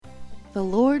The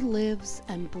Lord lives,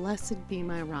 and blessed be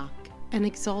my rock, and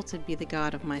exalted be the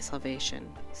God of my salvation.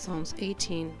 Psalms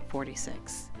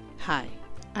 18:46. Hi,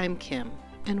 I'm Kim,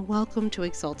 and welcome to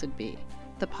Exalted Be,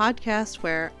 the podcast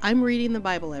where I'm reading the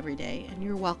Bible every day, and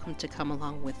you're welcome to come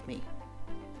along with me.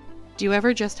 Do you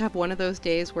ever just have one of those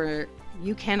days where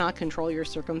you cannot control your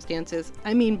circumstances?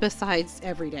 I mean, besides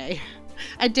every day.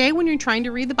 A day when you're trying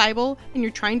to read the Bible and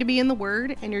you're trying to be in the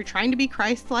Word and you're trying to be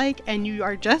Christ-like and you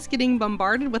are just getting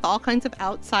bombarded with all kinds of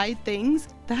outside things.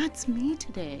 That's me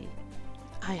today.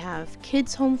 I have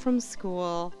kids home from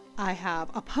school. I have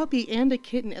a puppy and a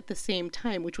kitten at the same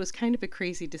time, which was kind of a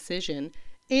crazy decision.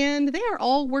 And they are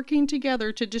all working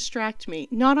together to distract me.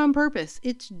 Not on purpose.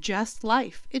 It's just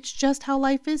life. It's just how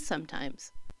life is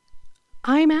sometimes.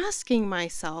 I'm asking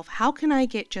myself, how can I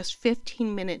get just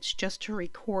 15 minutes just to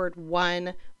record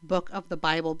one book of the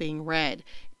Bible being read?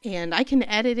 And I can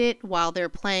edit it while they're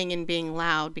playing and being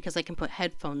loud because I can put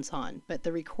headphones on. But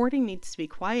the recording needs to be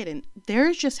quiet, and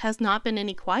there just has not been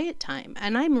any quiet time.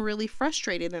 And I'm really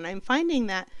frustrated, and I'm finding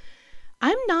that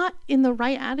I'm not in the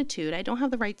right attitude. I don't have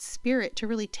the right spirit to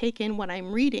really take in what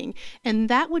I'm reading. And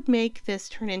that would make this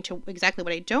turn into exactly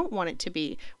what I don't want it to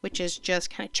be, which is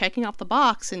just kind of checking off the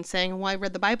box and saying, well, I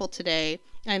read the Bible today.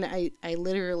 And I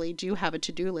literally do have a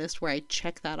to-do list where I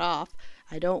check that off.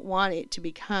 I don't want it to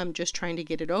become just trying to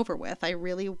get it over with. I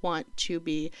really want to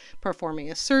be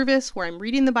performing a service where I'm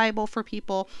reading the Bible for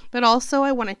people, but also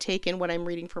I want to take in what I'm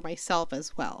reading for myself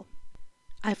as well.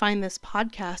 I find this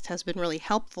podcast has been really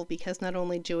helpful because not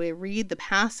only do I read the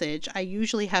passage, I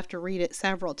usually have to read it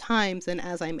several times, and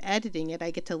as I'm editing it,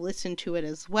 I get to listen to it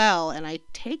as well, and I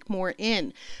take more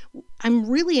in. I'm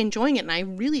really enjoying it, and I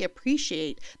really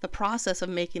appreciate the process of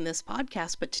making this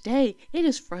podcast, but today it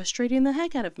is frustrating the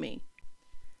heck out of me.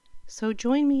 So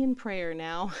join me in prayer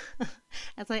now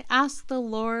as I ask the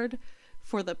Lord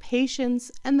for the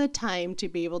patience and the time to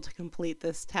be able to complete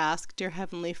this task. Dear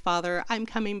Heavenly Father, I'm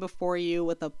coming before you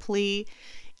with a plea.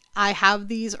 I have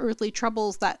these earthly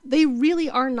troubles that they really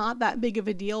are not that big of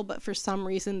a deal, but for some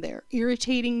reason they're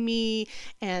irritating me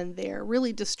and they're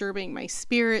really disturbing my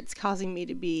spirits, causing me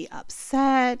to be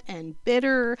upset and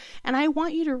bitter. And I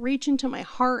want you to reach into my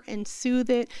heart and soothe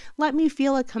it. Let me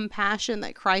feel a compassion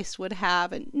that Christ would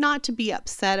have, and not to be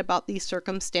upset about these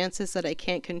circumstances that I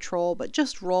can't control, but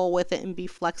just roll with it and be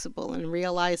flexible and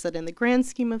realize that in the grand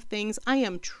scheme of things, I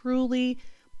am truly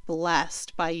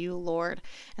blessed by you, Lord,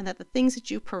 and that the things that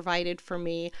you've provided for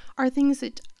me are things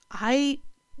that I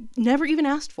never even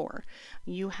asked for.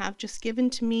 You have just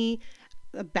given to me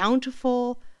a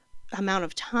bountiful amount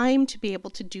of time to be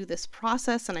able to do this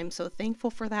process, and I'm so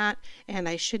thankful for that, and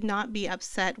I should not be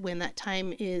upset when that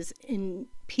time is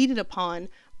impeded upon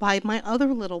by my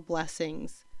other little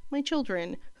blessings, my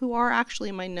children, who are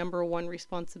actually my number one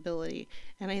responsibility,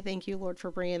 and I thank you, Lord,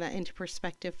 for bringing that into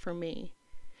perspective for me.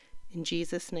 In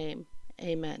Jesus' name,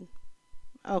 amen.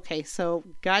 Okay, so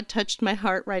God touched my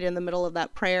heart right in the middle of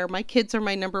that prayer. My kids are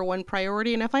my number one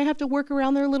priority, and if I have to work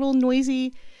around their little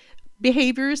noisy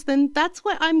behaviors, then that's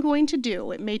what I'm going to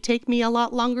do. It may take me a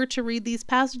lot longer to read these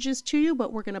passages to you,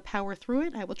 but we're going to power through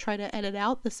it. I will try to edit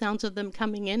out the sounds of them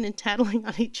coming in and tattling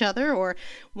on each other or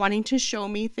wanting to show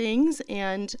me things,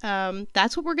 and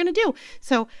that's what we're going to do.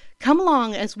 So come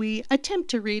along as we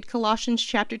attempt to read Colossians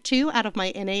chapter 2 out of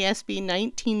my NASB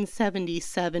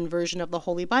 1977 version of the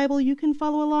Holy Bible. You can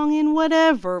follow along in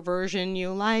whatever version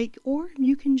you like, or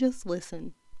you can just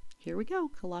listen. Here we go,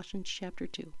 Colossians chapter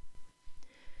 2.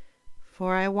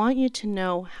 For I want you to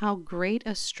know how great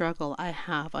a struggle I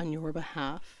have on your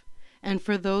behalf, and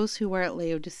for those who are at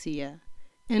Laodicea,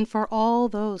 and for all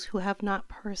those who have not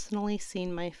personally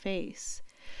seen my face,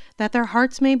 that their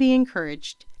hearts may be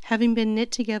encouraged, having been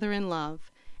knit together in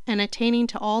love, and attaining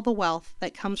to all the wealth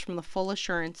that comes from the full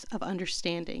assurance of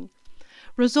understanding,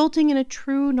 resulting in a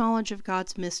true knowledge of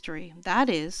God's mystery, that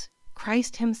is,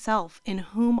 Christ himself, in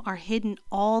whom are hidden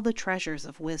all the treasures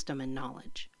of wisdom and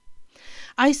knowledge.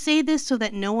 I say this so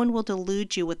that no one will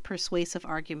delude you with persuasive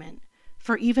argument.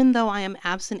 For even though I am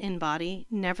absent in body,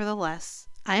 nevertheless,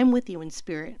 I am with you in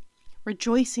spirit,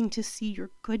 rejoicing to see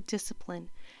your good discipline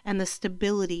and the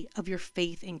stability of your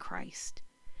faith in Christ.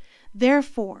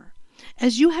 Therefore,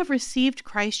 as you have received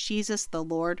Christ Jesus the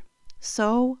Lord,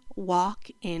 so walk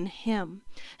in him,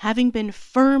 having been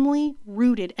firmly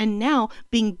rooted and now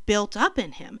being built up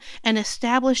in him and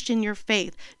established in your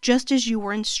faith, just as you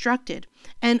were instructed,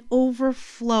 and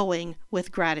overflowing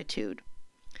with gratitude.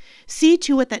 See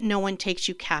to it that no one takes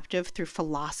you captive through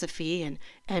philosophy and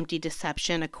empty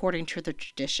deception according to the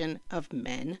tradition of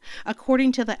men,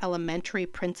 according to the elementary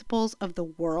principles of the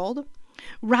world,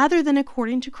 rather than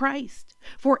according to Christ.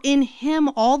 For in him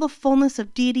all the fullness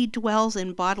of deity dwells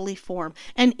in bodily form,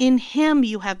 and in him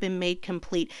you have been made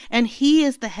complete, and he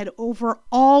is the head over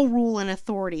all rule and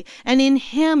authority. And in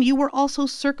him you were also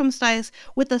circumcised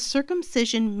with a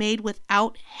circumcision made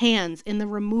without hands, in the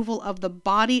removal of the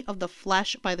body of the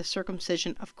flesh by the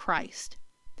circumcision of Christ,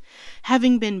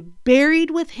 having been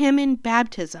buried with him in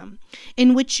baptism,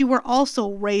 in which you were also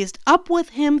raised up with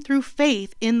him through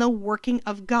faith in the working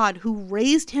of God, who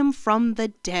raised him from the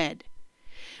dead.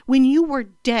 When you were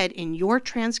dead in your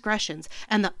transgressions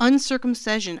and the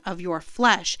uncircumcision of your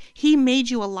flesh, he made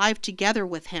you alive together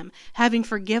with him, having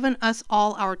forgiven us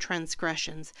all our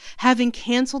transgressions, having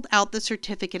canceled out the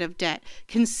certificate of debt,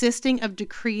 consisting of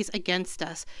decrees against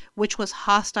us, which was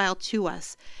hostile to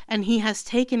us, and he has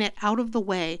taken it out of the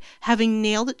way, having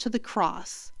nailed it to the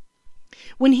cross.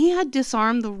 When he had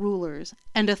disarmed the rulers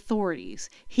and authorities,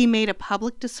 he made a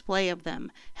public display of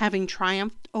them, having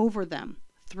triumphed over them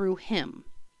through him.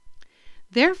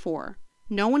 Therefore,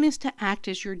 no one is to act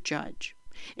as your judge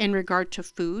in regard to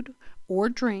food or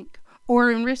drink,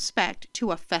 or in respect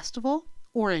to a festival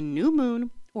or a new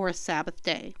moon or a Sabbath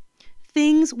day,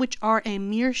 things which are a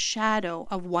mere shadow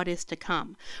of what is to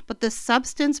come, but the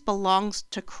substance belongs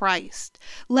to Christ.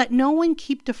 Let no one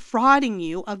keep defrauding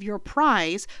you of your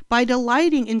prize by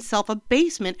delighting in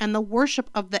self-abasement and the worship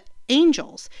of the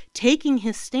angels, taking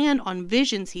his stand on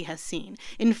visions he has seen,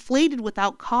 inflated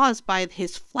without cause by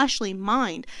his fleshly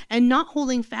mind, and not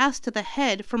holding fast to the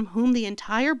head, from whom the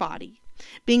entire body,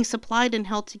 being supplied and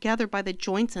held together by the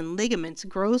joints and ligaments,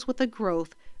 grows with a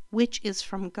growth which is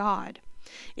from God.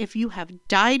 If you have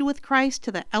died with Christ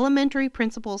to the elementary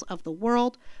principles of the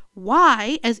world,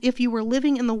 why, as if you were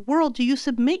living in the world, do you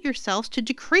submit yourselves to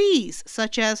decrees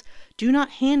such as do not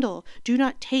handle, do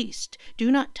not taste,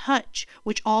 do not touch,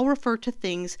 which all refer to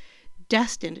things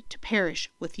destined to perish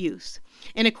with use,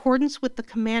 in accordance with the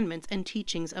commandments and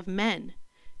teachings of men?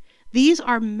 These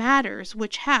are matters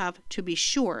which have, to be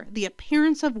sure, the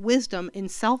appearance of wisdom in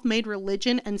self-made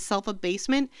religion and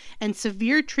self-abasement and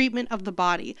severe treatment of the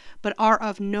body, but are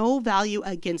of no value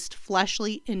against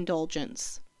fleshly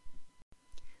indulgence.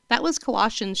 That was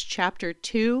Colossians chapter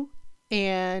 2,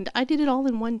 and I did it all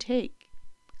in one take.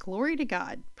 Glory to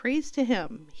God. Praise to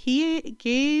him. He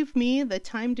gave me the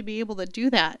time to be able to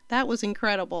do that. That was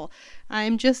incredible.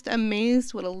 I'm just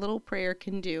amazed what a little prayer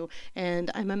can do. And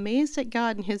I'm amazed at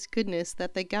God and his goodness,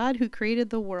 that the God who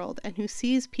created the world and who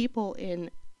sees people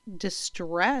in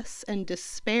distress and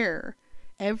despair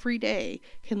every day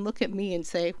can look at me and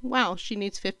say, wow, she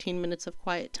needs 15 minutes of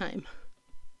quiet time.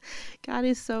 God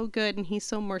is so good, and he's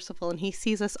so merciful, and he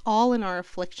sees us all in our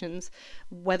afflictions,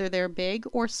 whether they're big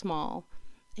or small.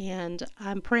 And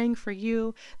I'm praying for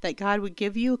you that God would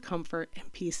give you comfort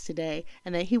and peace today,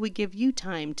 and that he would give you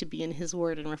time to be in his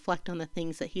word and reflect on the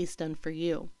things that he's done for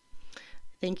you.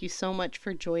 Thank you so much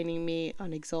for joining me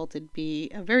on Exalted Be,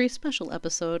 a very special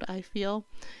episode, I feel.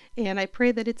 And I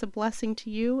pray that it's a blessing to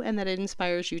you and that it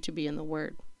inspires you to be in the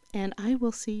word. And I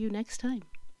will see you next time.